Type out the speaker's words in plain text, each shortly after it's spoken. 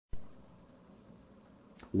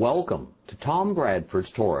Welcome to Tom Bradford's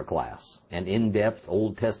Torah class, an in-depth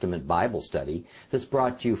Old Testament Bible study that's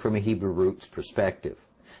brought to you from a Hebrew roots perspective.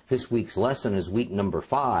 This week's lesson is week number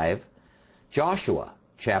 5, Joshua,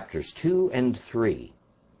 chapters 2 and 3.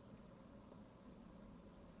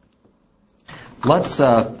 Let's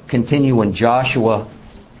continue in Joshua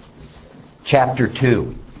chapter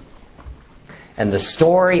 2 and the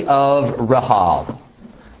story of Rahab,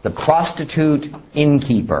 the prostitute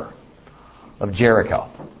innkeeper of Jericho.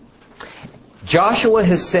 Joshua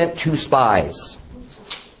has sent 2 spies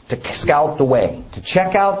to scout the way, to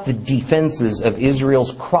check out the defenses of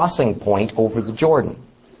Israel's crossing point over the Jordan.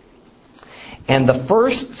 And the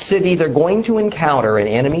first city they're going to encounter in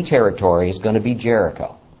enemy territory is going to be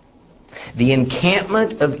Jericho. The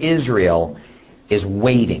encampment of Israel is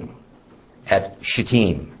waiting at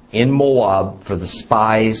Shittim in Moab for the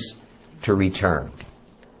spies to return.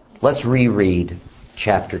 Let's reread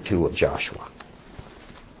chapter 2 of Joshua.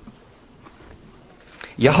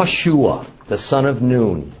 Yahushua, the son of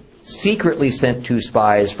Nun, secretly sent 2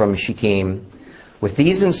 spies from Shittim with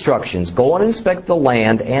these instructions: go and inspect the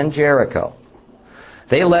land and Jericho.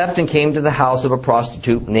 They left and came to the house of a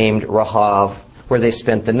prostitute named Rahab, where they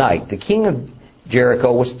spent the night. The king of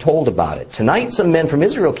Jericho was told about it. Tonight some men from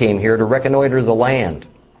Israel came here to reconnoiter the land.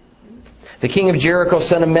 The king of Jericho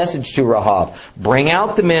sent a message to Rahab: bring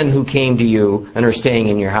out the men who came to you and are staying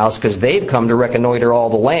in your house, because they've come to reconnoiter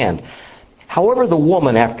all the land. However, the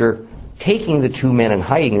woman, after taking the 2 men and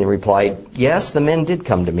hiding them, replied, yes, the men did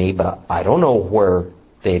come to me, but I don't know where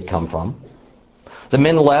they had come from. The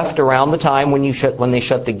men left around the time when they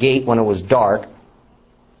shut the gate when it was dark.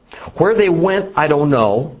 Where they went, I don't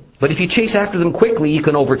know, but if you chase after them quickly, you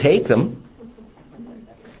can overtake them.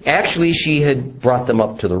 Actually, she had brought them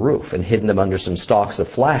up to the roof and hidden them under some stalks of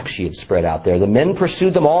flax she had spread out there. The men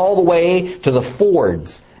pursued them all the way to the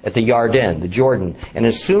fords at the Yarden, the Jordan, and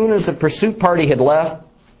as soon as the pursuit party had left,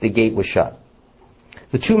 the gate was shut.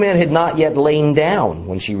 The 2 men had not yet lain down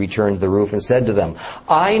when she returned to the roof and said to them,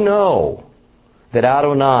 I know that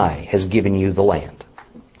Adonai has given you the land.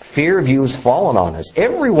 Fear of you has fallen on us.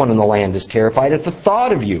 Everyone in the land is terrified at the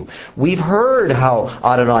thought of you. We've heard how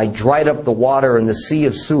Adonai dried up the water in the Sea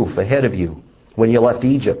of Suf ahead of you when you left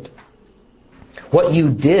Egypt. What you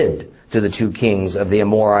did to the 2 kings of the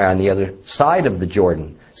Amorite on the other side of the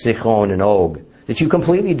Jordan, Sihon and Og, that you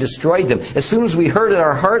completely destroyed them. As soon as we heard it,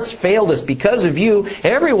 our hearts failed us. Because of you,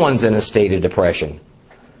 everyone's in a state of depression.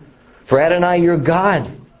 For Adonai, your God,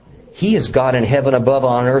 He is God in heaven above,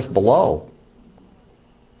 on earth below.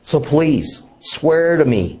 So please, swear to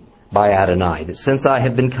me by Adonai that since I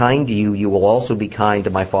have been kind to you, you will also be kind to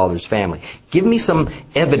my father's family. Give me some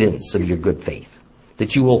evidence of your good faith,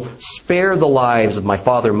 that you will spare the lives of my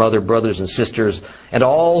father, mother, brothers, and sisters, and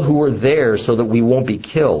all who are there, so that we won't be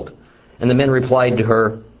killed. And the men replied to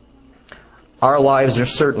her, our lives are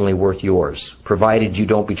certainly worth yours, provided you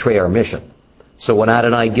don't betray our mission. So when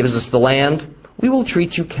Adonai gives us the land, we will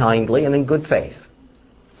treat you kindly and in good faith.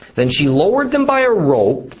 Then she lowered them by a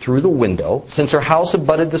rope through the window, since her house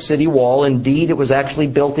abutted the city wall. Indeed, it was actually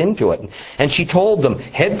built into it. And she told them,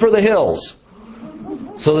 head for the hills,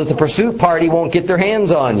 so that the pursuit party won't get their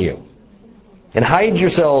hands on you. And hide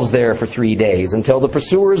yourselves there for 3 days until the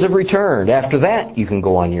pursuers have returned. After that, you can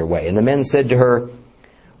go on your way. And the men said to her,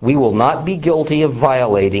 we will not be guilty of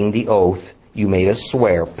violating the oath you made us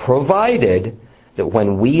swear, provided that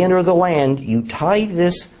when we enter the land, you tie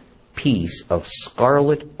this piece of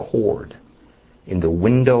scarlet cord in the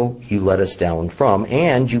window you let us down from,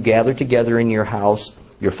 and you gather together in your house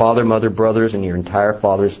your father, mother, brothers, and your entire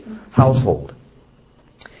father's household.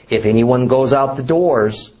 If anyone goes out the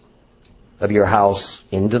doors of your house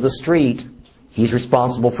into the street, he's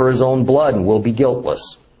responsible for his own blood and will be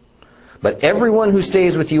guiltless. But everyone who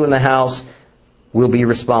stays with you in the house will be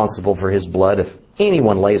responsible for his blood if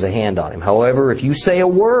anyone lays a hand on him. However, if you say a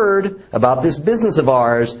word about this business of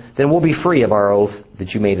ours, then we'll be free of our oath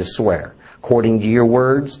that you made us swear. According to your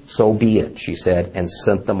words, so be it, she said, and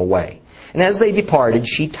sent them away. And as they departed,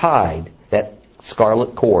 she tied that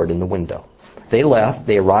scarlet cord in the window. They left,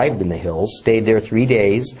 they arrived in the hills, stayed there 3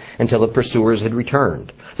 days until the pursuers had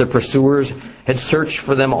returned. The pursuers had searched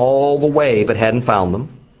for them all the way, but hadn't found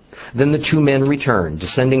them. Then the 2 men returned.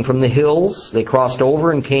 Descending from the hills, they crossed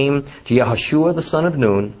over and came to Yahushua the son of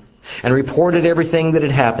Nun and reported everything that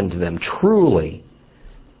had happened to them. Truly,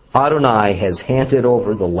 Adonai has handed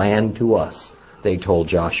over the land to us, they told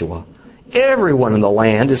Joshua. Everyone in the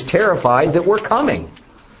land is terrified that we're coming.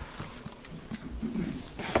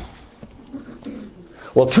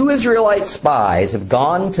 Well, 2 Israelite spies have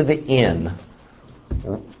gone to the inn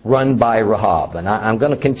run by Rahab. And I'm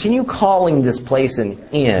going to continue calling this place an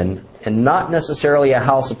inn and not necessarily a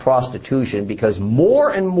house of prostitution, because more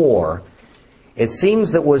and more it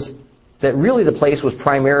seems that really the place was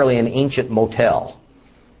primarily an ancient motel,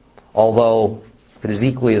 although it is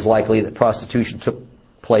equally as likely that prostitution took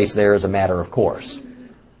place there as a matter of course.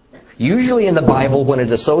 Usually in the Bible, when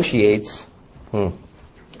it associates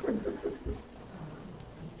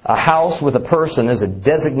a house with a person as a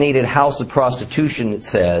designated house of prostitution, it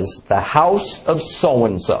says, the house of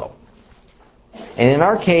so-and-so. And in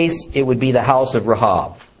our case, it would be the house of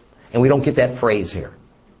Rahab. And we don't get that phrase here.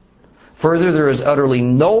 Further, there is utterly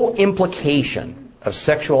no implication of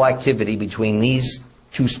sexual activity between these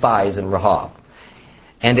two spies and Rahab.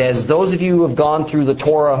 And as those of you who have gone through the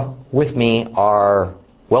Torah with me are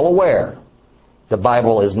well aware, the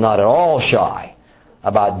Bible is not at all shy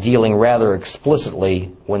about dealing rather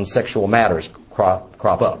explicitly when sexual matters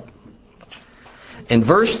crop up. In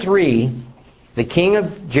verse 3, the king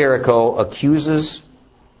of Jericho accuses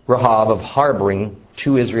Rahab of harboring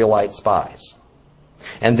 2 Israelite spies.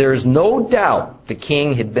 And there's no doubt the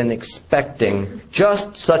king had been expecting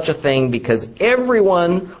just such a thing, because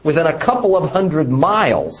everyone within a couple of 100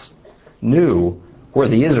 miles knew where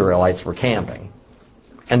the Israelites were camping,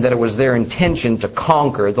 and that it was their intention to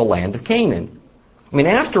conquer the land of Canaan. I mean,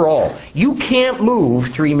 after all, you can't move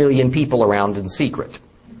 3 million people around in secret.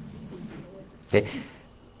 Okay?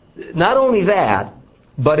 Not only that,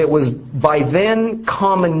 but it was by then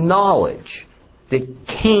common knowledge that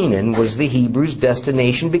Canaan was the Hebrews'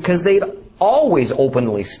 destination, because they'd always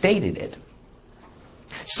openly stated it.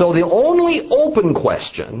 So the only open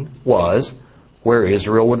question was where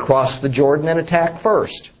Israel would cross the Jordan and attack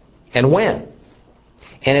first, and when.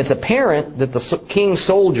 And it's apparent that the king's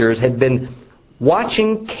soldiers had been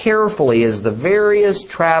watching carefully as the various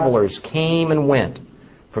travelers came and went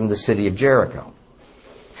from the city of Jericho.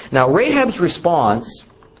 Now, Rahab's response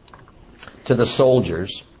to the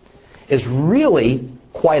soldiers is really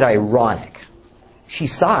quite ironic. She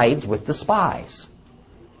sides with the spies.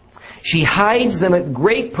 She hides them at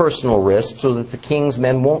great personal risk so that the king's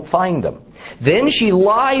men won't find them. Then she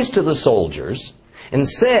lies to the soldiers and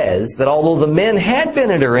says that although the men had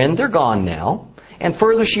been at her inn, they're gone now. And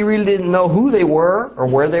further, she really didn't know who they were or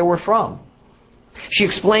where they were from. She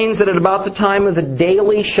explains that at about the time of the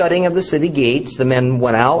daily shutting of the city gates, the men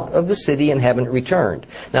went out of the city and haven't returned.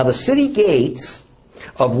 Now, the city gates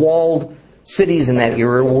of walled cities in that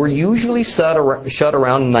era were usually shut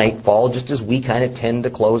around nightfall, just as we kind of tend to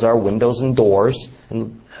close our windows and doors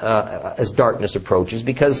as darkness approaches,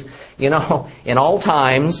 because, in all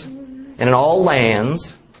times and in all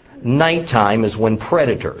lands, nighttime is when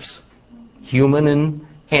predators, human and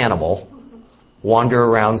animal, wander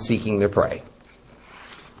around seeking their prey.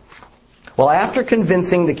 Well, after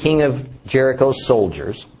convincing the king of Jericho's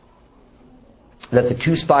soldiers that the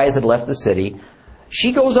 2 spies had left the city,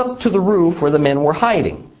 she goes up to the roof where the men were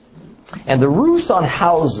hiding. And the roofs on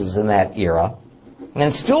houses in that era,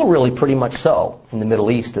 and still really pretty much so in the Middle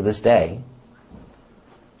East to this day,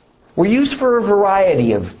 were used for a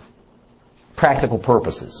variety of practical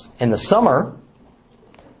purposes. In the summer,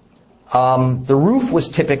 the roof was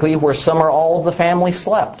typically where all of the family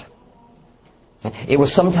slept. It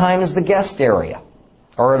was sometimes the guest area,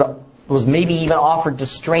 or it was maybe even offered to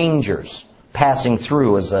strangers passing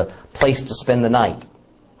through as a place to spend the night.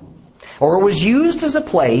 Or it was used as a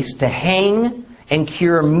place to hang and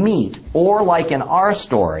cure meat, or, like in our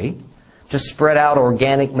story, to spread out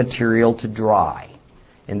organic material to dry,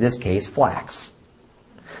 in this case flax.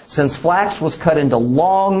 Since flax was cut into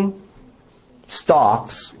long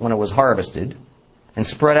stalks when it was harvested and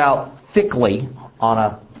spread out thickly on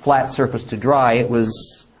a flat surface to dry, it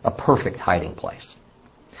was a perfect hiding place.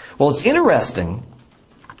 Well, it's interesting,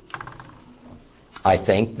 I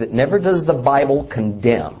think, that never does the Bible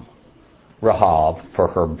condemn Rahab for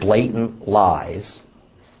her blatant lies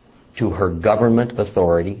to her government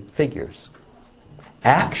authority figures.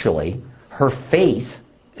 Actually, her faith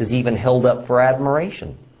is even held up for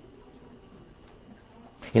admiration.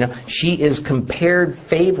 She is compared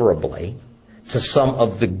favorably to some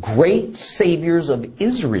of the great saviors of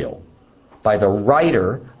Israel by the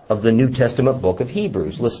writer of the New Testament book of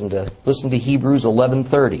Hebrews. Listen to Hebrews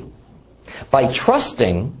 11:30. By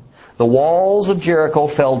trusting, the walls of Jericho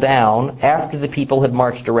fell down after the people had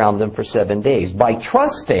marched around them for 7 days. By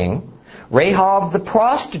trusting, Rahab the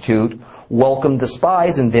prostitute welcomed the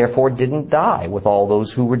spies and therefore didn't die with all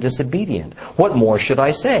those who were disobedient. What more should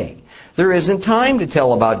I say? There isn't time to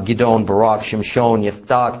tell about Gidon, Barak, Shimshon,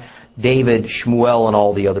 Yiftach, David, Shmuel, and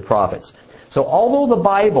all the other prophets. So although the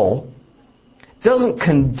Bible doesn't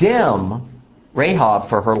condemn Rahab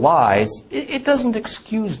for her lies, it doesn't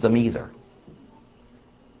excuse them either.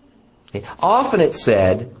 Often it's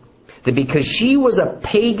said that because she was a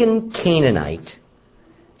pagan Canaanite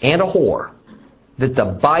and a whore, that the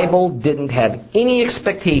Bible didn't have any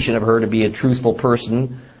expectation of her to be a truthful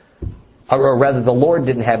person, or rather the Lord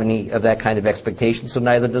didn't have any of that kind of expectation, so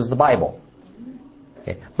neither does the Bible.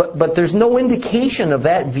 Okay. But there's no indication of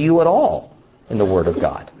that view at all in the Word of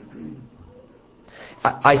God.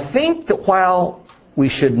 I think that while we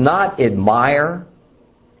should not admire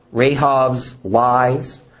Rahab's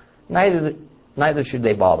lies, neither should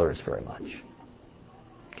they bother us very much.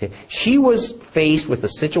 Okay. She was faced with a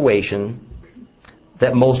situation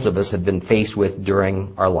that most of us have been faced with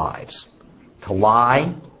during our lives. To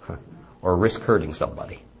lie or risk hurting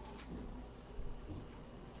somebody.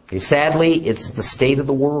 Okay. Sadly, it's the state of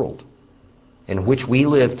the world in which we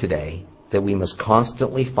live today that we must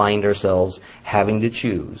constantly find ourselves having to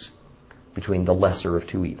choose between the lesser of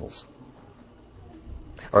two evils.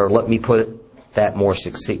 Or let me put that more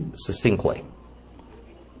succinctly.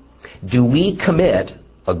 Do we commit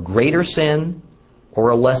a greater sin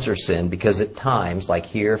or a lesser sin because at times, like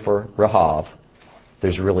here for Rahab,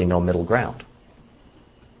 there's really no middle ground?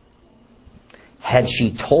 Had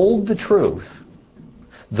she told the truth,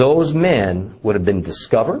 those men would have been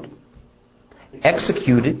discovered,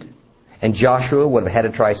 executed, and Joshua would have had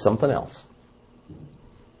to try something else.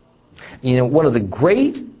 You know, one of the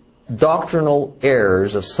great doctrinal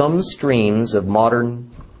errors of some streams of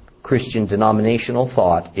modern Christian denominational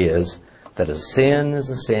thought is that a sin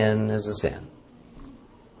is a sin is a sin.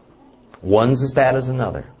 One's as bad as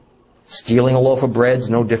another. Stealing a loaf of bread is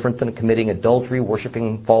no different than committing adultery.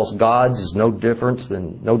 Worshipping false gods is no different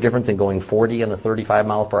than going 40 in a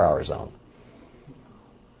 35-mile-per-hour zone.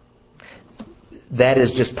 That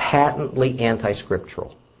is just patently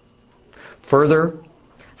anti-scriptural. Further,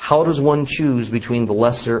 how does one choose between the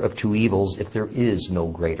lesser of two evils if there is no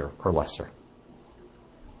greater or lesser?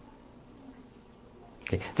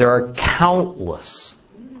 Okay. There are countless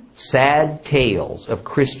sad tales of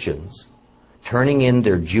Christians turning in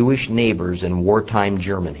their Jewish neighbors in wartime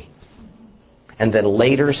Germany, and then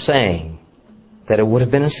later saying that it would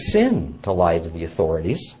have been a sin to lie to the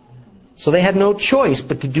authorities. So they had no choice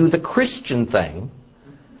but to do the Christian thing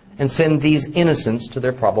and send these innocents to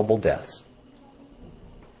their probable deaths.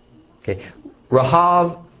 Okay.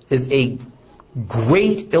 Rahab is a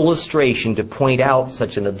great illustration to point out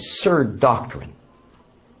such an absurd doctrine.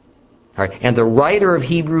 All right. And the writer of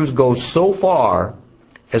Hebrews goes so far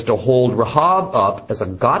as to hold Rahab up as a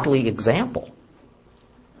godly example.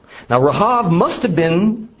 Now, Rahab must have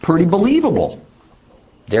been pretty believable.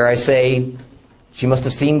 Dare I say, she must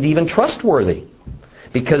have seemed even trustworthy,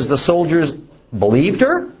 because the soldiers believed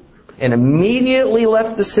her and immediately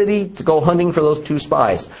left the city to go hunting for those two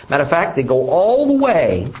spies. Matter of fact, they go all the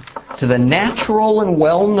way to the natural and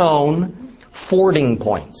well-known fording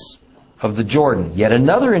points of the Jordan. Yet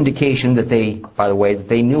another indication that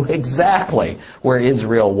they knew exactly where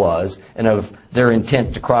Israel was and of their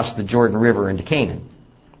intent to cross the Jordan River into Canaan.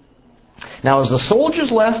 Now, as the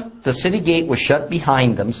soldiers left, the city gate was shut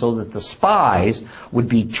behind them so that the spies would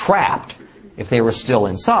be trapped if they were still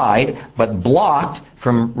inside, but blocked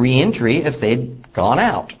from re-entry if they'd gone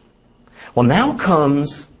out. Well, now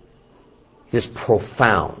comes this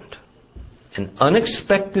profound and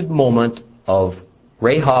unexpected moment of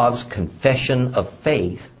Rahab's confession of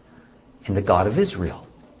faith in the God of Israel.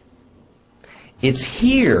 It's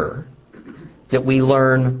here that we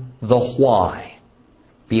learn the why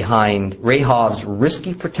behind Rahab's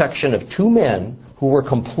risky protection of two men who were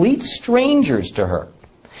complete strangers to her.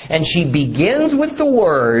 And she begins with the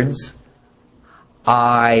words,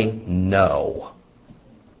 I know.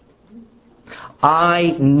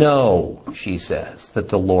 I know, she says, that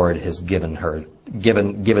the Lord has given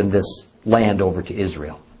this land over to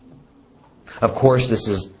Israel. Of course, this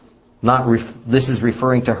is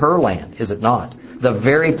referring to her land, is it not? The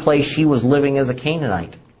very place she was living as a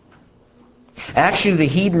Canaanite. Actually, the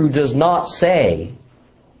Hebrew does not say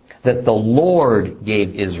that the Lord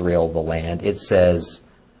gave Israel the land. It says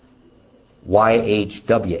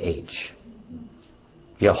YHWH.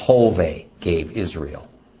 Yehovah gave Israel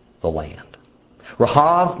the land.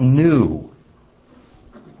 Rahab knew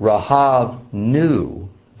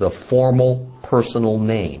the formal personal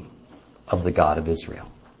name of the God of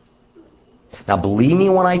Israel. Now, believe me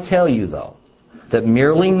when I tell you, though, that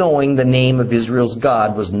merely knowing the name of Israel's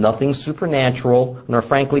God was nothing supernatural, nor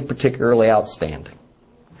frankly particularly outstanding.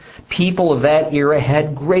 People of that era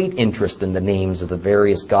had great interest in the names of the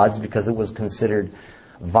various gods because it was considered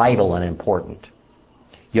vital and important.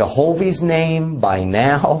 Yehovah's name by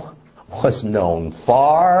now was known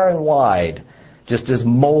far and wide just as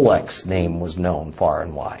Molech's name was known far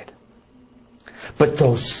and wide. But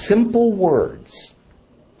those simple words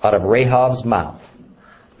out of Rahab's mouth,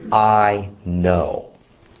 I know,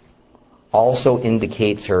 also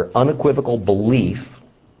indicates her unequivocal belief,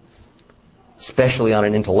 especially on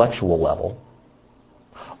an intellectual level,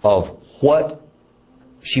 of what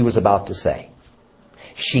she was about to say.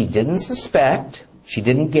 She didn't suspect, she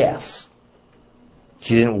didn't guess,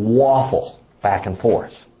 she didn't waffle back and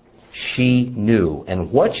forth. She knew,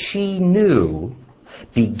 and what she knew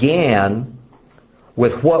began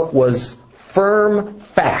with what was firm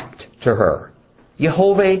fact to her.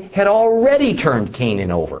 Jehovah had already turned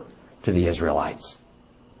Canaan over to the Israelites.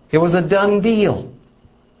 It was a done deal.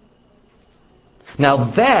 Now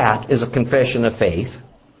that is a confession of faith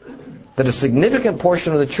that a significant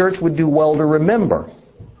portion of the church would do well to remember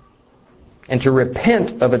and to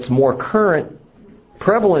repent of its more current,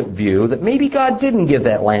 prevalent view that maybe God didn't give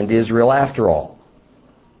that land to Israel after all.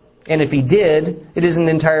 And if He did, it isn't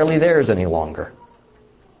entirely theirs any longer.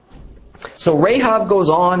 So Rahab goes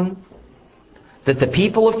on that the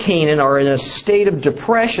people of Canaan are in a state of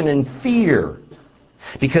depression and fear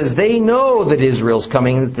because they know that Israel's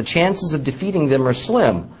coming and that the chances of defeating them are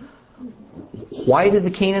slim. Why did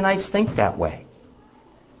the Canaanites think that way?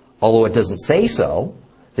 Although it doesn't say so,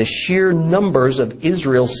 the sheer numbers of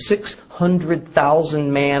Israel's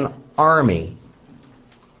 600,000 man army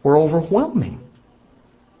were overwhelming.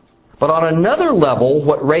 But on another level,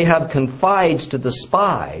 what Rahab confides to the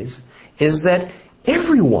spies is that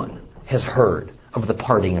everyone has heard of the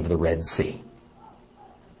parting of the Red Sea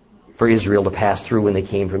for Israel to pass through when they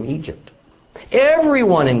came from Egypt.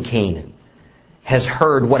 Everyone in Canaan has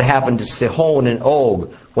heard what happened to Sihon and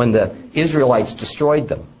Og when the Israelites destroyed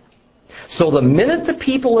them. So the minute the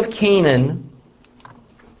people of Canaan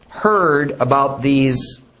heard about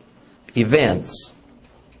these events,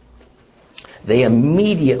 they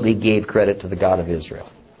immediately gave credit to the God of Israel,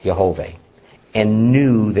 Jehovah, and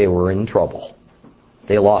knew they were in trouble.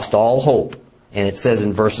 They lost all hope. And it says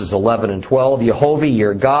in verses 11 and 12, Jehovah,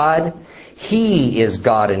 your God, He is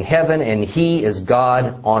God in heaven and He is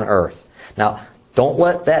God on earth. Now, don't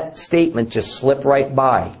let that statement just slip right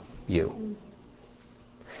by you.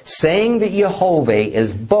 Saying that Jehovah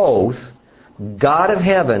is both God of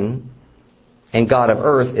heaven and God of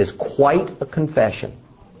earth is quite a confession.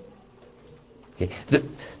 Okay.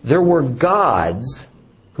 There were gods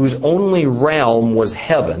whose only realm was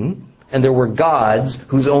heaven, and there were gods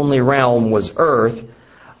whose only realm was earth,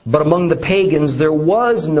 but among the pagans there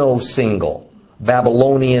was no single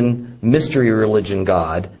Babylonian mystery religion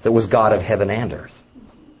god that was God of heaven and earth.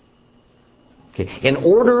 Okay. In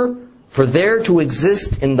order for there to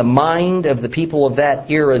exist in the mind of the people of that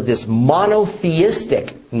era this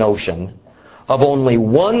monotheistic notion of only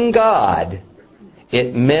one God,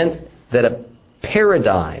 it meant that a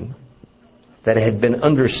paradigm that had been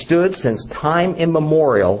understood since time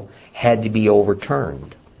immemorial had to be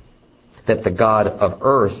overturned. That the God of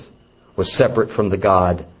earth was separate from the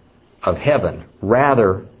God of heaven.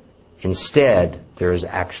 Rather, instead, there is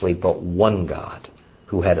actually but one God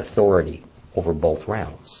who had authority over both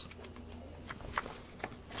realms.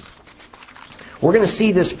 We're going to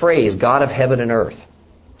see this phrase, God of heaven and earth,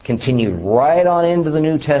 continued right on into the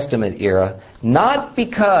New Testament era, not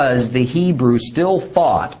because the Hebrew still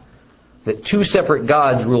thought that two separate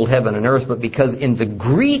gods ruled heaven and earth, but because in the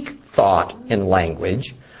Greek thought and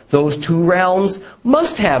language, those two realms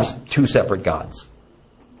must have two separate gods.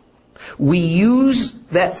 We use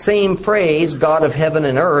that same phrase, God of heaven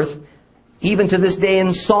and earth, even to this day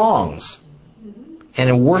in songs and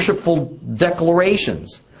in worshipful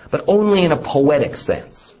declarations, but only in a poetic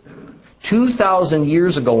sense. 2,000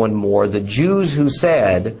 years ago and more, the Jews who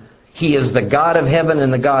said, He is the God of heaven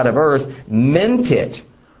and the God of earth, meant it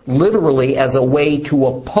literally as a way to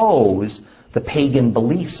oppose the pagan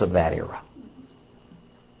beliefs of that era.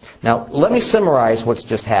 Now, let me summarize what's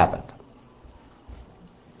just happened.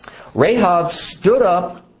 Rahab stood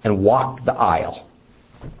up and walked the aisle.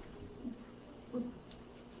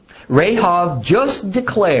 Rahab just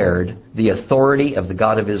declared the authority of the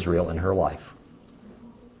God of Israel in her life.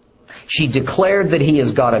 She declared that He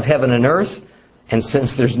is God of heaven and earth, and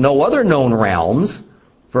since there's no other known realms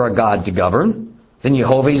for a God to govern, then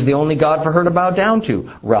Jehovah is the only God for her to bow down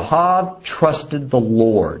to. Rahab trusted the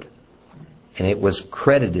Lord, and it was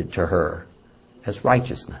credited to her as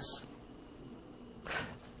righteousness.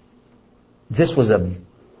 This was a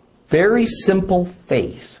very simple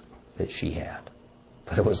faith that she had,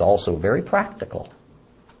 but it was also very practical.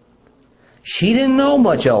 She didn't know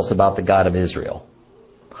much else about the God of Israel,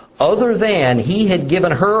 other than He had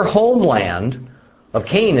given her homeland of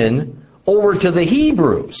Canaan over to the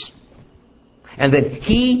Hebrews. and that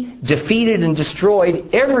he defeated and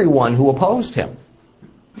destroyed everyone who opposed him.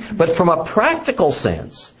 But from a practical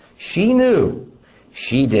sense, she knew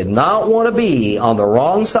she did not want to be on the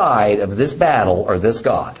wrong side of this battle or this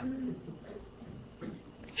God.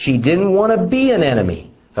 She didn't want to be an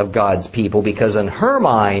enemy of God's people because in her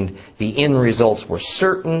mind, the end results were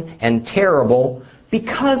certain and terrible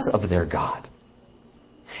because of their God.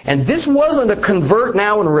 And this wasn't a convert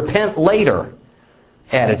now and repent later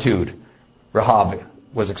attitude Rahab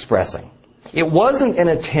was expressing. It wasn't an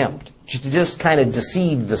attempt to just kind of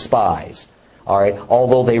deceive the spies, all right,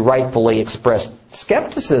 although they rightfully expressed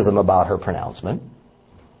skepticism about her pronouncement.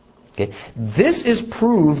 Okay. This is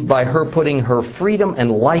proved by her putting her freedom and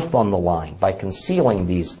life on the line by concealing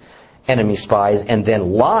these enemy spies and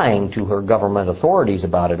then lying to her government authorities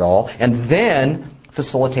about it all and then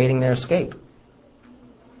facilitating their escape.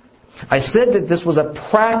 I said that this was a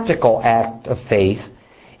practical act of faith,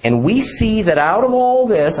 and we see that out of all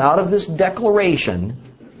this, out of this declaration,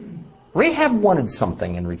 Rahab wanted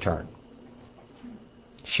something in return.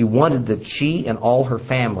 She wanted that she and all her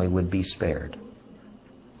family would be spared.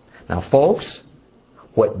 Now, folks,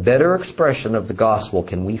 what better expression of the gospel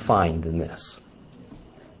can we find than this?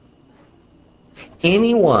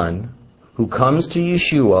 Anyone who comes to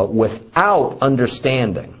Yeshua without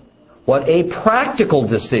understanding what a practical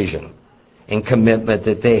decision and commitment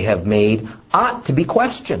that they have made ought to be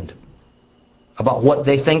questioned about what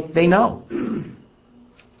they think they know.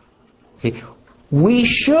 Okay. We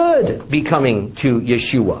should be coming to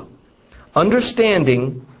Yeshua,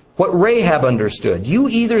 understanding what Rahab understood. You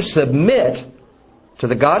either submit to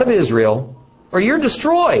the God of Israel or you're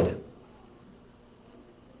destroyed.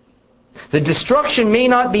 The destruction may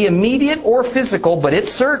not be immediate or physical, but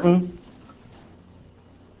it's certain.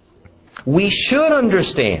 We should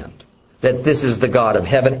understand that this is the God of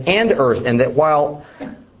heaven and earth, and that while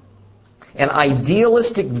an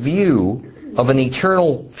idealistic view of an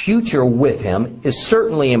eternal future with Him is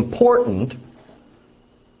certainly important,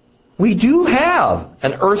 we do have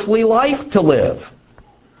an earthly life to live.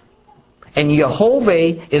 And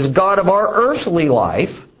Yehovah is God of our earthly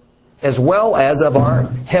life as well as of our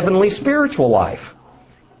heavenly spiritual life.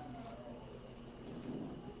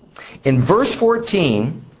 In verse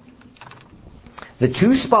 14, the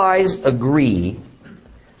two spies agree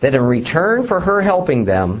that in return for her helping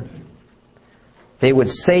them, they would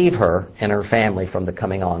save her and her family from the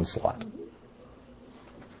coming onslaught.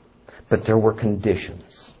 But there were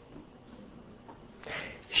conditions.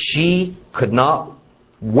 She could not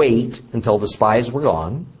wait until the spies were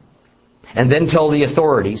gone and then tell the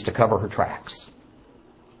authorities to cover her tracks.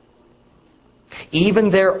 Even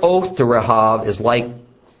their oath to Rahab is like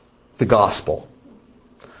the gospel.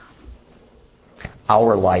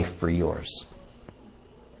 Our life for yours.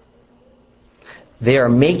 They are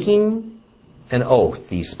making an oath,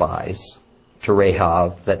 these spies, to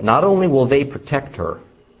Rahab, that not only will they protect her,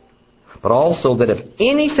 but also that if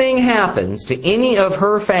anything happens to any of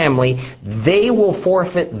her family, they will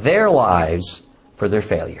forfeit their lives for their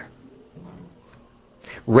failure.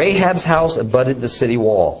 Rahab's house abutted the city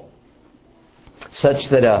wall, such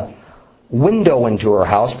that a window into her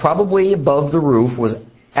house, probably above the roof, was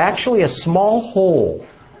actually a small hole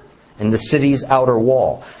in the city's outer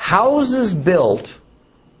wall. Houses built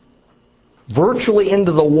virtually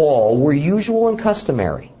into the wall were usual and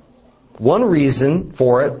customary. One reason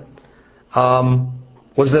for it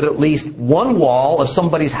was that at least one wall of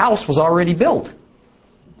somebody's house was already built.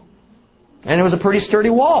 And it was a pretty sturdy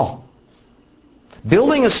wall.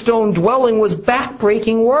 Building a stone dwelling was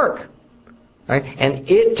back-breaking work. Right? And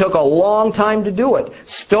it took a long time to do it.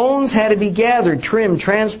 Stones had to be gathered, trimmed,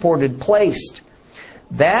 transported, placed.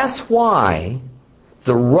 That's why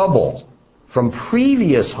the rubble from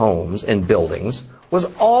previous homes and buildings was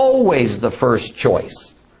always the first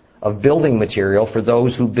choice of building material for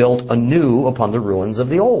those who built anew upon the ruins of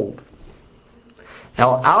the old.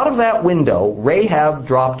 Now, out of that window, Rahab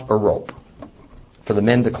dropped a rope for the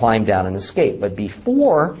men to climb down and escape. But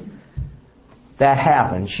before that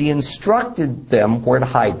happened, she instructed them where to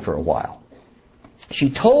hide for a while. She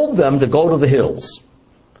told them to go to the hills,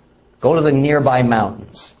 go to the nearby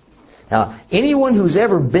mountains. Now, anyone who's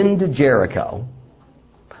ever been to Jericho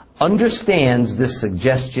understands this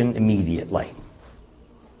suggestion immediately.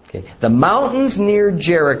 Okay. The mountains near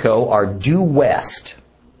Jericho are due west,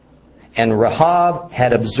 and Rahab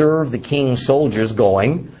had observed the king's soldiers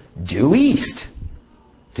going due east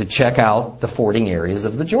to check out the fording areas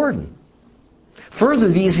of the Jordan. Further,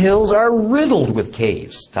 these hills are riddled with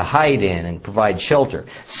caves to hide in and provide shelter.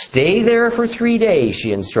 Stay there for 3 days,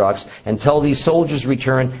 she instructs, until these soldiers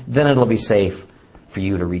return. Then it'll be safe for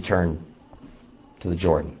you to return to the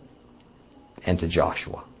Jordan. and to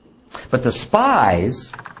Joshua. But the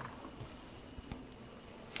spies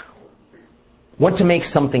want to make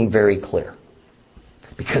something very clear,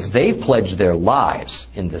 because they've pledged their lives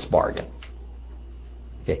in this bargain.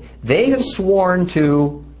 Okay. They have sworn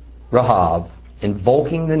to Rahab,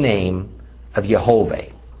 invoking the name of Jehovah.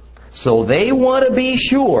 So they want to be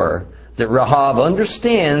sure that Rahab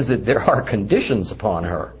understands that there are conditions upon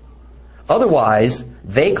her. Otherwise,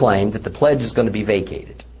 they claim that the pledge is going to be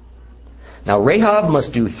vacated. Now, Rahab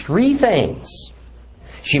must do three things.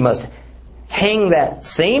 She must hang that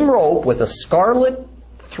same rope with a scarlet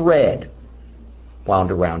thread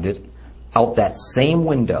wound around it out that same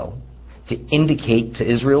window to indicate to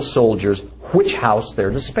Israel's soldiers which house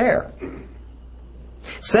they're to spare.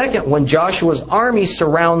 Second, when Joshua's army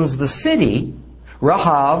surrounds the city,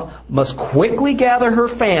 Rahab must quickly gather her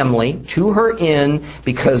family to her inn,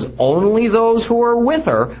 because only those who are with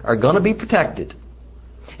her are going to be protected.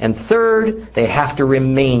 And third, they have to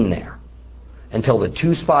remain there until the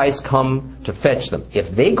two spies come to fetch them.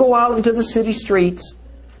 If they go out into the city streets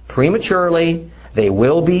prematurely, they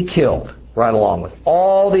will be killed, right along with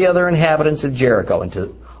all the other inhabitants of Jericho. And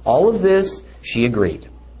to all of this, she agreed.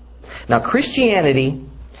 Now, Christianity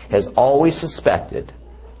has always suspected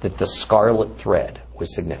that the scarlet thread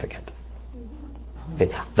was significant.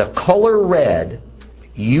 Okay. The color red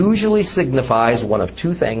usually signifies one of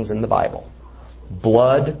two things in the Bible: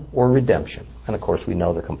 blood or redemption. And of course, we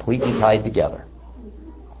know they're completely tied together.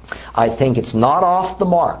 I think it's not off the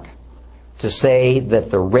mark to say that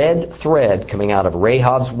the red thread coming out of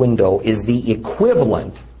Rahab's window is the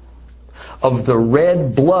equivalent of the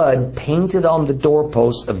red blood painted on the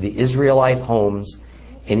doorposts of the Israelite homes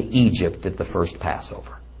in Egypt at the first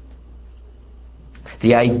Passover.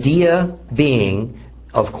 The idea being,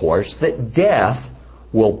 of course, that death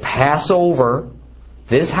will pass over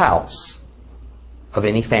this house of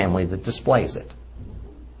any family that displays it.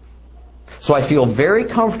 So I feel very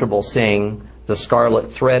comfortable saying the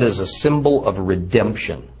scarlet thread is a symbol of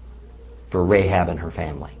redemption for Rahab and her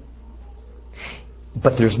family.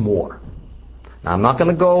 But there's more. Now, I'm not going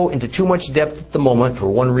to go into too much depth at the moment. For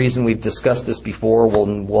one reason, we've discussed this before.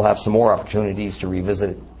 We'll have some more opportunities to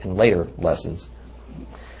revisit it in later lessons.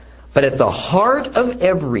 But at the heart of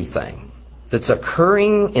everything that's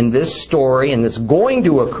occurring in this story, and that's going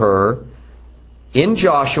to occur in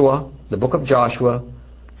Joshua, the book of Joshua,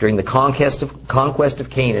 during the conquest of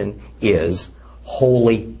Canaan, is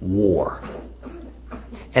holy war.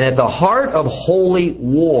 And at the heart of holy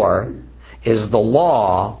war is the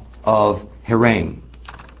law of Hiram.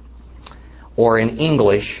 Or in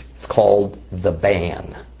English, it's called the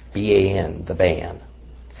ban. B-A-N, the ban.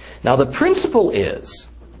 Now, the principle is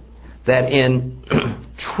that in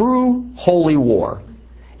true holy war,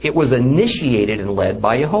 it was initiated and led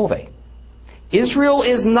by Jehovah. Israel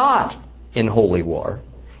is not, in holy war,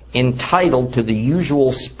 entitled to the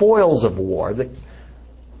usual spoils of war that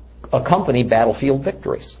accompany battlefield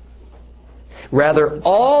victories. Rather,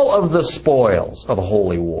 all of the spoils of a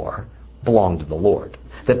holy war belong to the Lord.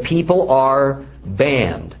 The people are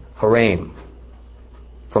banned, Hiram,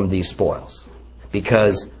 from these spoils,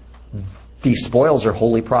 because these spoils are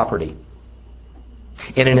holy property.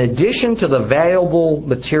 And in addition to the valuable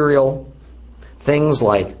material, things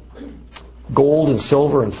like gold and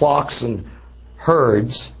silver and flocks and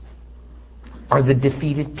herds, are the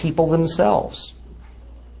defeated people themselves.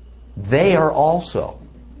 They are also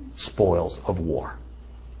spoils of war.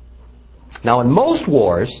 Now, in most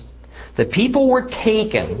wars, the people were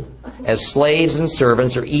taken as slaves and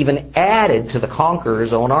servants, or even added to the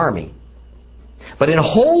conqueror's own army. But in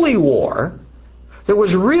holy war, there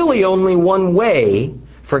was really only one way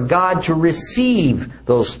for God to receive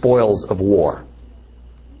those spoils of war.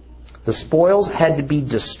 The spoils had to be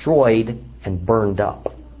destroyed and burned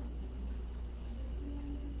up.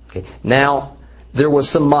 Okay. Now, there was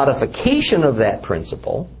some modification of that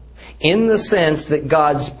principle in the sense that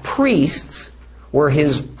God's priests were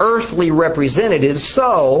His earthly representatives,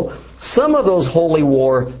 so some of those holy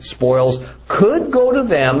war spoils could go to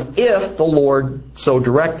them if the Lord so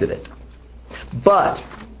directed it. But,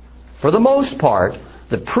 for the most part,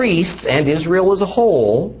 the priests and Israel as a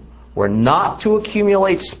whole were not to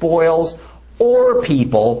accumulate spoils or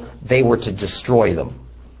people, they were to destroy them.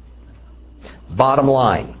 Bottom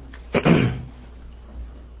line,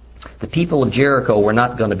 the people of Jericho were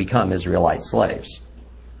not going to become Israelite slaves.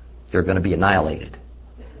 They're going to be annihilated.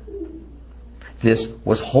 This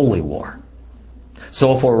was holy war.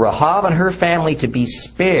 So for Rahab and her family to be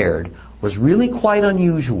spared was really quite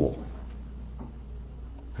unusual.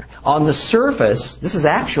 On the surface, this is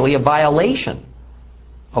actually a violation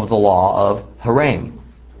of the law of Hiram.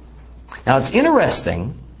 Now, it's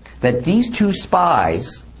interesting that these two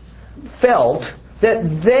spies felt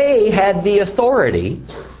that they had the authority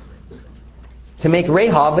to make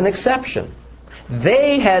Rahab an exception.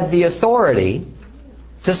 They had the authority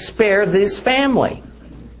to spare this family.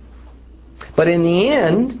 But in the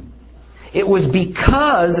end, it was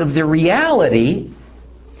because of the reality,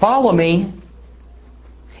 follow me,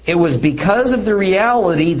 it was because of the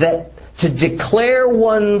reality that to declare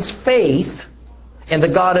one's faith in the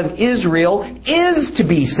God of Israel is to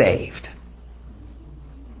be saved.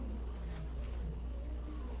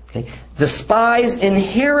 Okay. The spies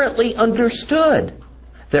inherently understood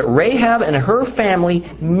that Rahab and her family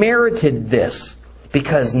merited this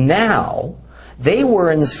because now they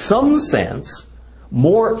were in some sense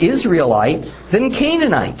more Israelite than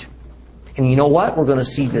Canaanite. And you know what? We're going to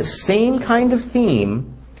see this same kind of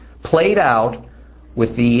theme played out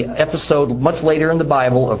with the episode much later in the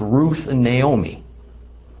Bible of Ruth and Naomi.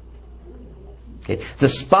 Okay. The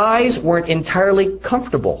spies weren't entirely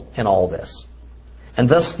comfortable in all this. And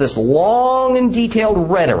thus this long and detailed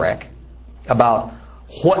rhetoric about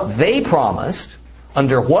what they promised,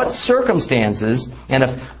 under what circumstances, and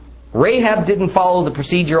if Rahab didn't follow the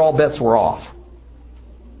procedure, all bets were off.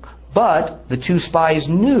 But the two spies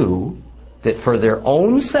knew that for their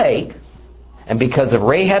own sake, and because of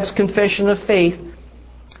Rahab's confession of faith,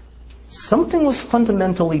 something was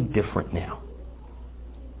fundamentally different now.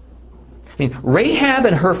 I mean, Rahab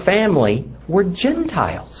and her family were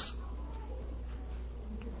Gentiles.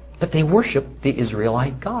 But they worshiped the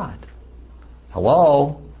Israelite God.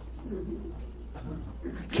 Hello?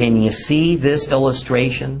 Can you see this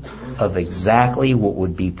illustration of exactly what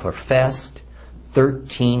would be professed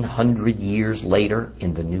 1,300 years later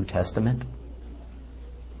in the New Testament?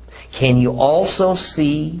 Can you also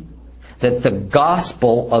see that the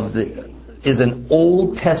gospel is an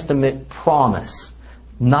Old Testament promise,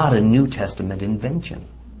 not a New Testament invention?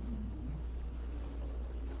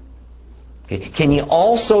 Can you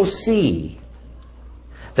also see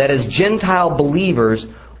that as Gentile believers,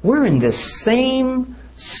 we're in this same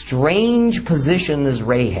strange position as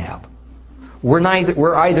Rahab?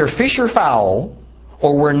 We're either fish or fowl,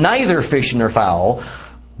 or we're neither fish nor fowl,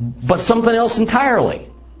 but something else entirely.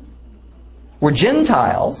 We're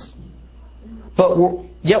Gentiles, but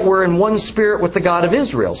yet we're in one spirit with the God of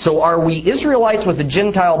Israel. So are we Israelites with a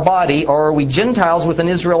Gentile body, or are we Gentiles with an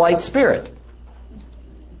Israelite spirit?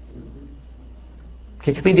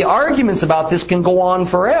 Okay. I mean, the arguments about this can go on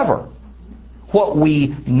forever. What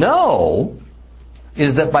we know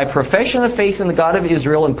is that by profession of faith in the God of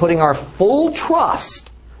Israel and putting our full trust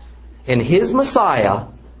in His Messiah,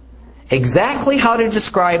 exactly how to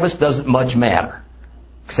describe us doesn't much matter,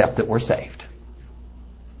 except that we're saved.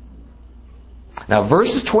 Now,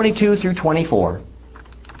 verses 22 through 24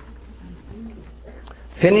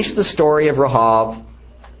 finish the story of Rahab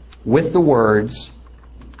with the words,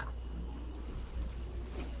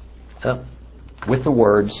 that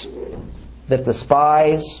the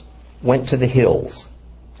spies went to the hills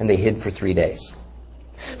and they hid for 3 days.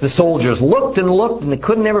 The soldiers looked and looked and they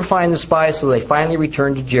couldn't ever find the spies, so they finally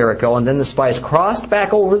returned to Jericho, and then the spies crossed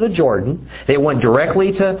back over the Jordan. They went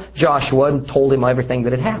directly to Joshua and told him everything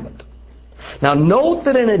that had happened. Now note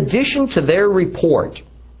that in addition to their report,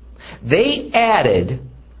 they added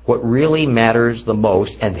what really matters the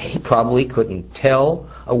most, and they probably couldn't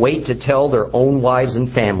wait to tell their own wives and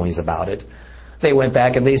families about it. They went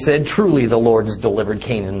back and they said, truly the Lord has delivered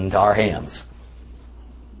Canaan into our hands.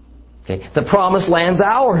 Okay. The promised land's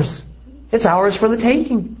ours. It's ours for the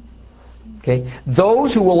taking. Okay.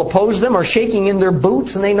 Those who will oppose them are shaking in their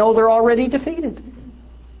boots and they know they're already defeated.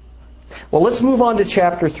 Well, let's move on to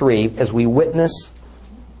chapter 3 as we witness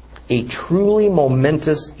a truly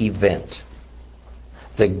momentous event.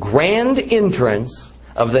 The grand entrance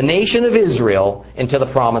of the nation of Israel into the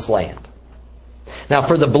promised land. Now,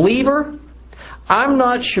 for the believer, I'm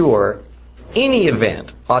not sure any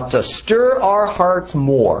event ought to stir our hearts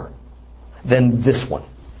more than this one,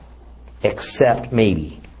 except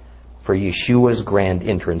maybe for Yeshua's grand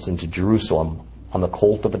entrance into Jerusalem on the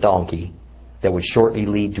colt of a donkey that would shortly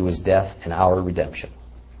lead to His death and our redemption.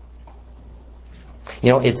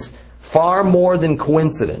 You know, it's far more than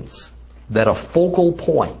coincidence that a focal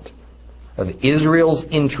point of Israel's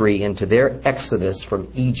entry into their exodus from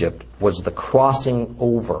Egypt was the crossing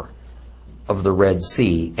over of the Red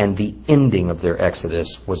Sea, and the ending of their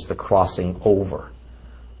exodus was the crossing over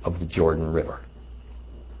of the Jordan River.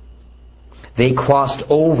 They crossed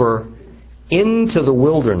over into the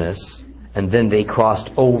wilderness, and then they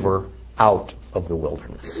crossed over out of the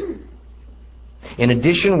wilderness. In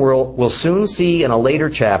addition, we'll soon see in a later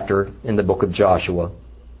chapter in the book of Joshua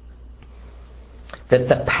that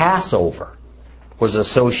the Passover, was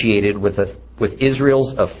associated with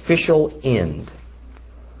Israel's official end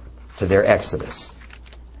to their exodus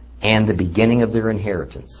and the beginning of their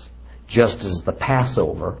inheritance, just as the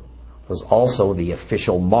Passover was also the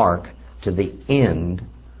official mark to the end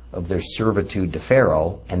of their servitude to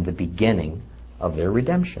Pharaoh and the beginning of their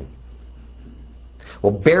redemption.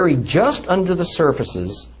 Well, buried just under the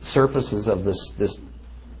surfaces of this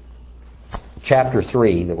chapter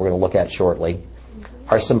 3 that we're going to look at shortly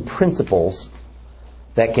are some principles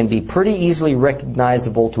that can be pretty easily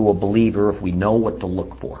recognizable to a believer if we know what to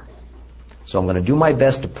look for. So I'm going to do my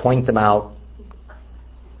best to point them out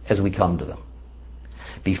as we come to them.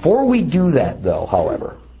 Before we do that, though,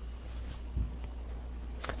 however,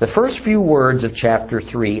 the first few words of chapter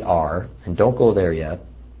 3 are, and don't go there yet,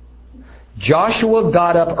 Joshua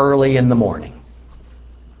got up early in the morning.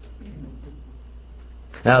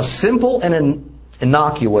 Now, simple and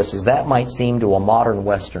innocuous as that might seem to a modern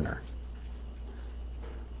Westerner,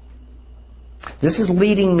 this is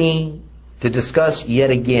leading me to discuss yet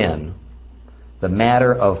again the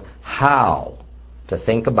matter of how to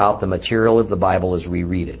think about the material of the Bible as we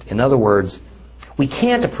read it. In other words, we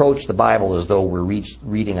can't approach the Bible as though we're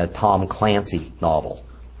reading a Tom Clancy novel.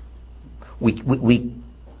 We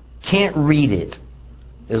can't read it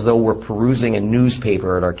as though we're perusing a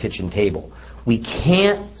newspaper at our kitchen table. We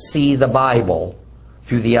can't see the Bible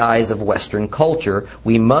through the eyes of Western culture.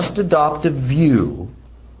 We must adopt a view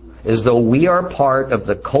as though we are part of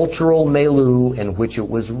the cultural milieu in which it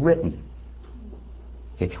was written.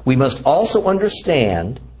 Okay. We must also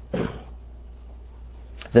understand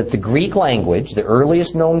that the Greek language, the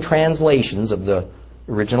earliest known translations of the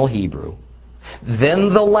original Hebrew, then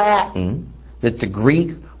the Latin that the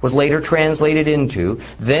Greek was later translated into,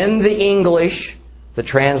 then the English that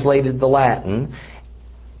translated the Latin,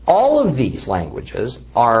 all of these languages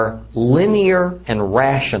are linear and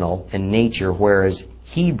rational in nature, whereas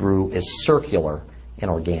Hebrew is circular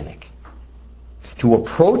and organic. To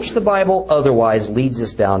approach the Bible otherwise leads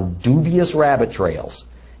us down dubious rabbit trails,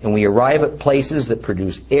 and we arrive at places that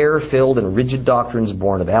produce error-filled and rigid doctrines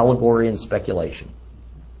born of allegory and speculation.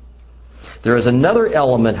 There is another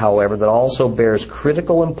element, however, that also bears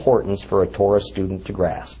critical importance for a Torah student to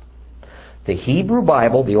grasp. The Hebrew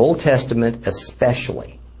Bible, the Old Testament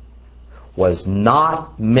especially, was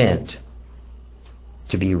not meant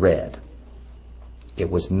to be read. It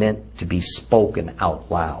was meant to be spoken out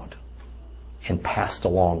loud and passed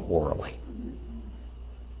along orally.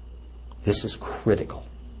 This is critical.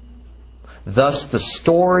 Thus, the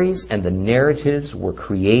stories and the narratives were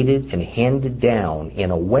created and handed down in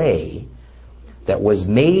a way that was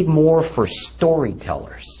made more for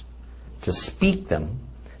storytellers to speak them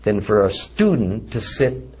than for a student to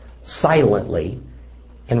sit silently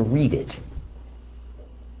and read it.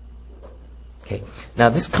 Okay. Now,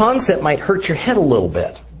 this concept might hurt your head a little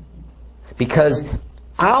bit because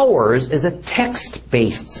ours is a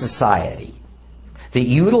text-based society that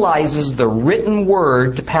utilizes the written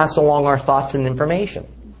word to pass along our thoughts and information.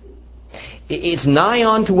 It's nigh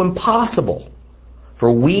on to impossible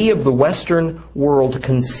for we of the Western world to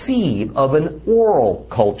conceive of an oral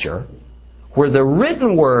culture where the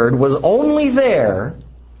written word was only there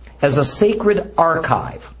as a sacred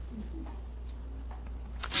archive,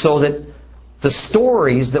 so that the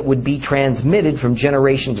stories that would be transmitted from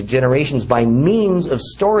generation to generations by means of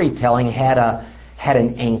storytelling had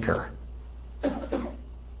an anchor.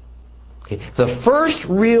 Okay. The first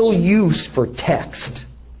real use for text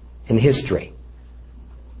in history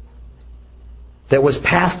that was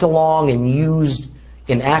passed along and used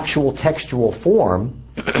in actual textual form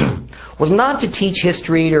was not to teach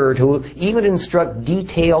history or to even instruct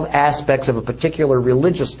detailed aspects of a particular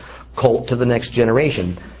religious cult to the next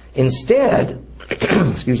generation. Instead,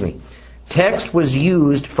 text was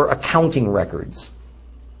used for accounting records.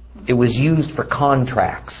 It was used for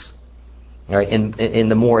contracts. All right, in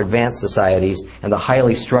the more advanced societies and the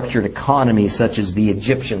highly structured economies such as the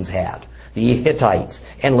Egyptians had, the Hittites,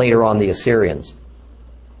 and later on the Assyrians.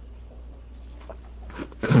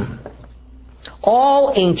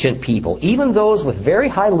 All ancient people, even those with very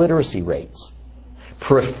high literacy rates,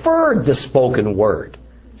 preferred the spoken word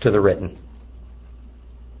to the written.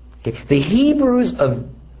 The Hebrews of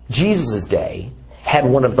Jesus' day had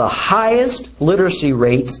one of the highest literacy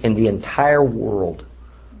rates in the entire world,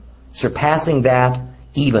 surpassing that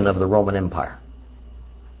even of the Roman Empire.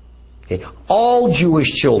 All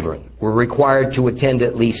Jewish children were required to attend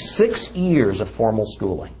at least 6 years of formal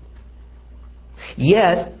schooling.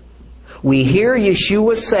 Yet, we hear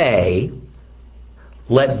Yeshua say,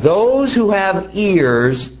 "Let those who have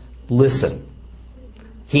ears listen."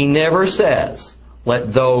 He never says,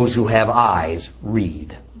 "Let those who have eyes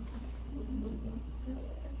read."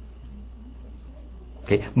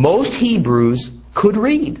 Okay? Most Hebrews could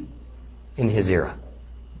read in his era.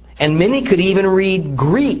 And many could even read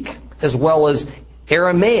Greek as well as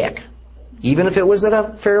Aramaic, even if it was at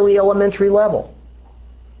a fairly elementary level.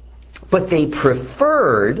 But they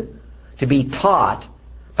preferred to be taught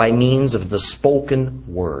by means of the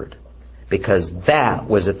spoken word, because that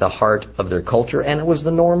was at the heart of their culture and it was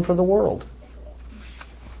the norm for the world.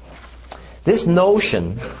 This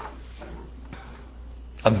notion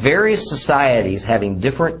of various societies having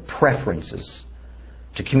different preferences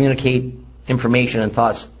to communicate information and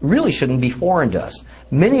thoughts really shouldn't be foreign to us.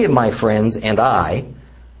 Many of my friends and I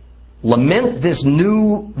lament this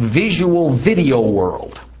new visual video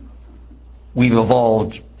world we've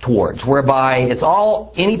evolved towards, whereby it's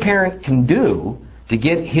all any parent can do to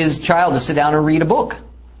get his child to sit down and read a book.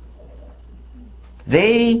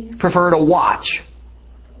 They prefer to watch.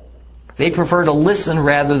 They prefer to listen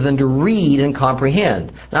rather than to read and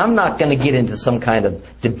comprehend. Now, I'm not going to get into some kind of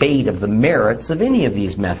debate of the merits of any of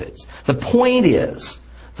these methods. The point is,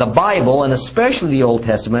 the Bible, and especially the Old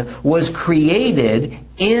Testament, was created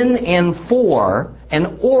in and for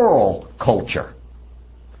an oral culture.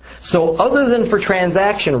 So other than for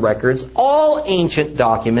transaction records, all ancient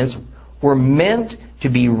documents were meant to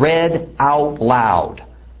be read out loud,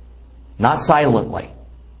 not silently.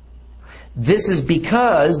 This is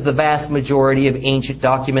because the vast majority of ancient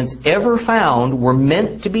documents ever found were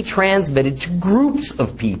meant to be transmitted to groups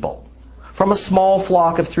of people, from a small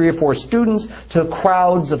flock of 3 or 4 students to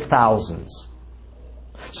crowds of thousands.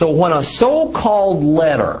 So when a so-called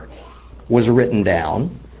letter was written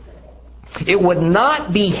down, it would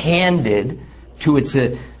not be handed to its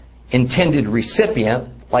intended recipient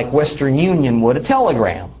like Western Union would a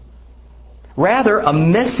telegram. Rather, a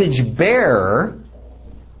message bearer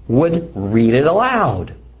would read it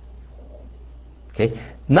aloud. Okay?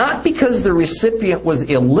 Not because the recipient was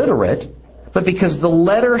illiterate, but because the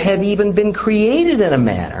letter had even been created in a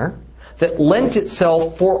manner that lent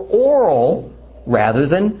itself for oral rather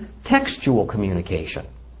than textual communication.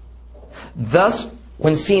 Thus,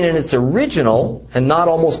 when seen in its original and not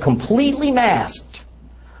almost completely masked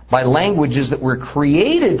by languages that were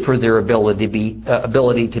created for their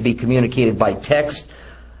ability to be communicated by text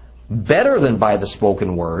better than by the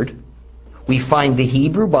spoken word, we find the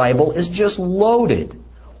Hebrew Bible is just loaded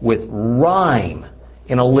with rhyme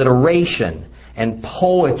and alliteration and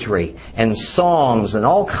poetry and songs and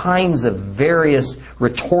all kinds of various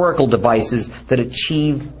rhetorical devices that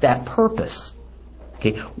achieve that purpose.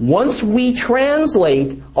 Okay. Once we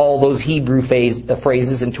translate all those Hebrew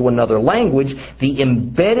phrases into another language, the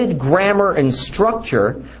embedded grammar and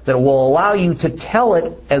structure that will allow you to tell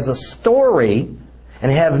it as a story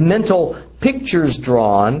and have mental pictures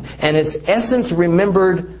drawn and its essence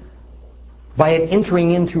remembered by it entering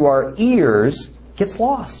in through our ears gets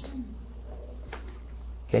lost.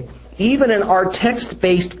 Okay? Even in our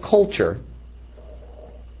text-based culture,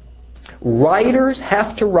 writers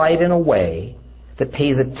have to write in a way that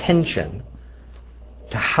pays attention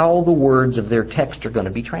to how the words of their text are going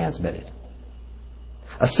to be transmitted.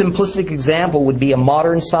 A simplistic example would be a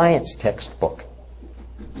modern science textbook.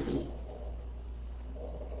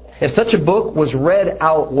 If such a book was read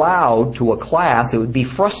out loud to a class, it would be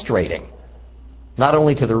frustrating, not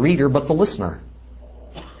only to the reader, but the listener.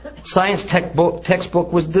 Science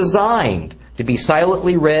textbook was designed to be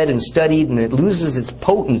silently read and studied, and it loses its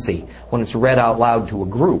potency when it's read out loud to a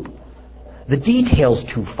group. The detail's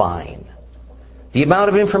too fine. The amount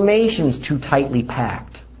of information is too tightly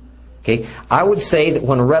packed. Okay? I would say that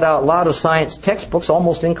when read out loud, a science textbook's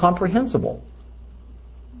almost incomprehensible.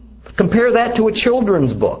 Compare that to a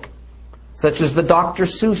children's book, such as the Dr.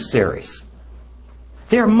 Seuss series.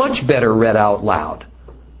 They're much better read out loud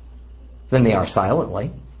than they are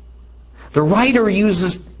silently. The writer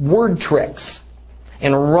uses word tricks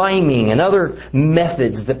and rhyming and other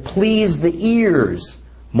methods that please the ears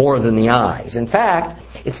more than the eyes. In fact,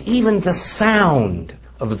 it's even the sound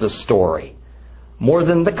of the story more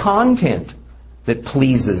than the content that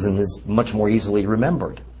pleases and is much more easily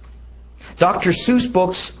remembered. Dr. Seuss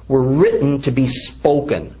books were written to be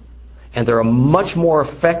spoken, and they're much more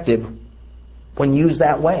effective when used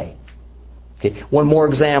that way. Okay, one more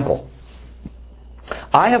example.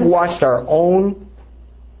 I have watched our own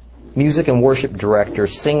music and worship director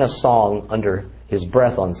sing a song under his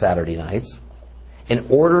breath on Saturday nights in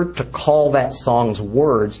order to call that song's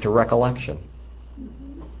words to recollection.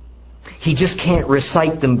 He just can't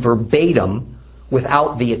recite them verbatim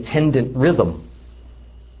without the attendant rhythm.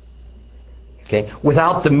 Okay?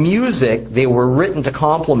 Without the music they were written to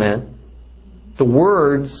complement, the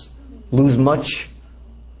words lose much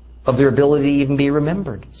of their ability to even be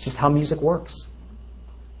remembered. It's just how music works.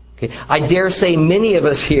 Okay? I dare say many of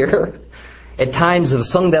us here at times have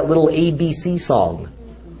sung that little ABC song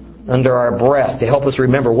under our breath to help us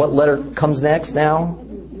remember what letter comes next now.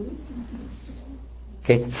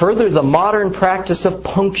 Okay. Further, the modern practice of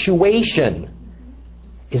punctuation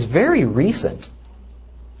is very recent.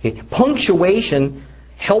 Okay. Punctuation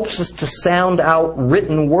helps us to sound out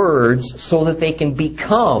written words so that they can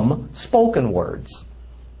become spoken words.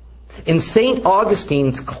 In St.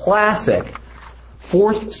 Augustine's classic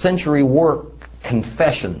 4th century work,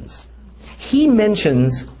 Confessions, he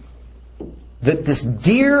mentions that this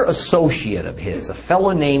dear associate of his, a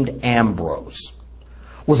fellow named Ambrose,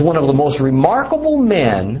 was one of the most remarkable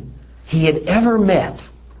men he had ever met,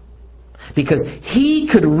 because he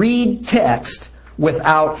could read text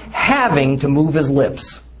without having to move his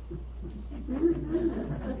lips.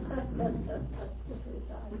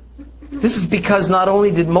 This is because not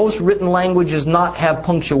only did most written languages not have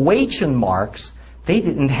punctuation marks, they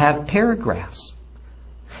didn't have paragraphs.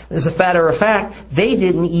 As a matter of fact, they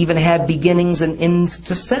didn't even have beginnings and ends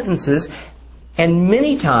to sentences, and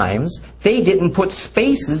many times they didn't put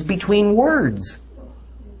spaces between words.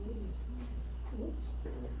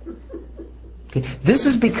 Okay. This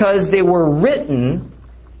is because they were written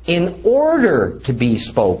in order to be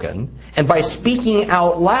spoken, and by speaking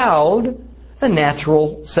out loud, the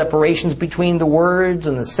natural separations between the words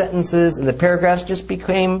and the sentences and the paragraphs just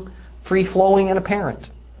became free-flowing and apparent.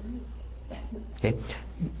 Okay.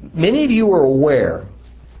 Many of you are aware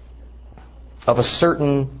of a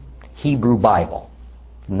certain Hebrew Bible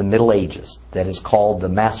from the Middle Ages that is called the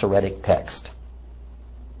Masoretic text.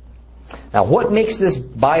 Now, what makes this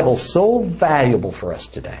Bible so valuable for us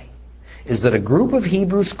today is that a group of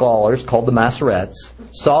Hebrew scholars called the Masoretes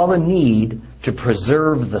saw the need to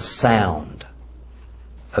preserve the sound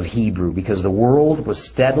of Hebrew because the world was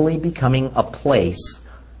steadily becoming a place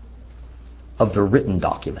of the written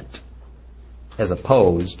document, as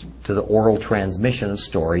opposed to the oral transmission of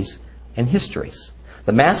stories and histories.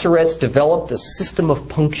 The Masoretes developed a system of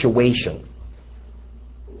punctuation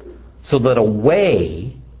so that a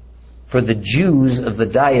way for the Jews of the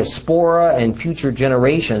diaspora and future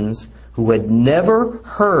generations who had never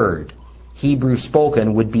heard Hebrew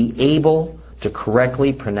spoken would be able to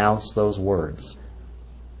correctly pronounce those words.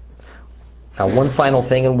 Now, one final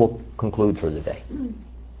thing and we'll conclude for the day.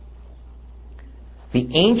 The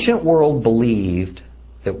ancient world believed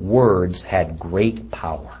that words had great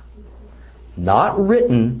power. Not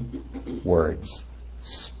written words,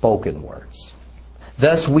 spoken words.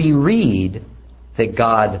 Thus we read that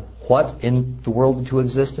God, what in the world into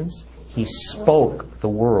existence? He spoke the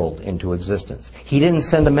world into existence. He didn't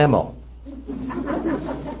send a memo.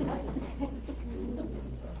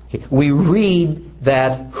 We read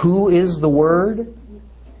that who is the Word?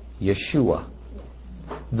 Yeshua.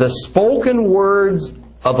 The spoken words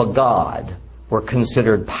of a God were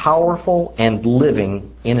considered powerful and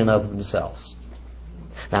living in and of themselves.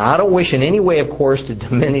 Now, I don't wish in any way, of course, to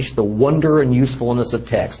diminish the wonder and usefulness of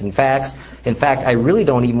text. In fact, I really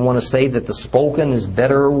don't even want to say that the spoken is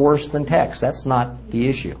better or worse than text. That's not the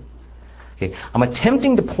issue. Okay. I'm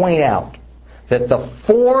attempting to point out that the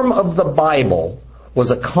form of the Bible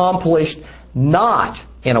was accomplished not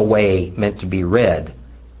in a way meant to be read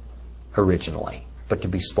originally, but to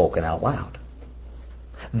be spoken out loud.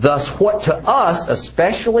 Thus, what to us,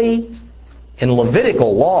 especially in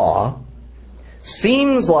Levitical law,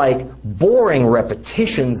 seems like boring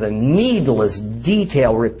repetitions and needless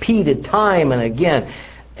detail repeated time and again,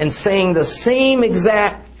 and saying the same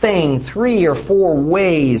exact thing 3 or 4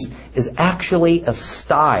 ways is actually a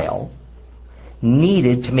style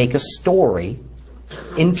needed to make a story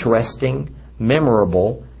interesting,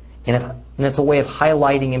 memorable, and it's a way of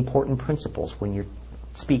highlighting important principles when you're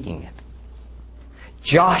speaking it.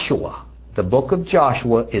 Joshua, the book of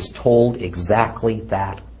Joshua, is told exactly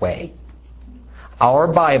that way. Our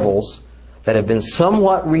Bibles that have been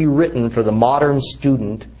somewhat rewritten for the modern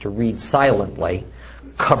student to read silently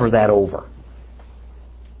cover that over.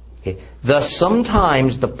 Okay. Thus,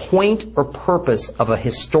 sometimes the point or purpose of a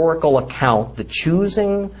historical account, the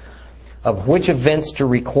choosing of which events to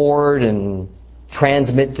record and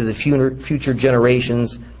transmit to the future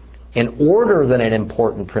generations in order that an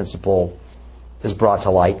important principle is brought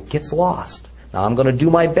to light, gets lost. Now, I'm going to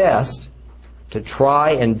do my best to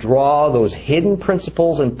try and draw those hidden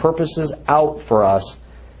principles and purposes out for us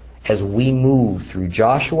as we move through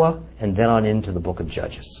Joshua and then on into the book of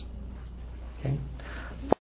Judges. Okay?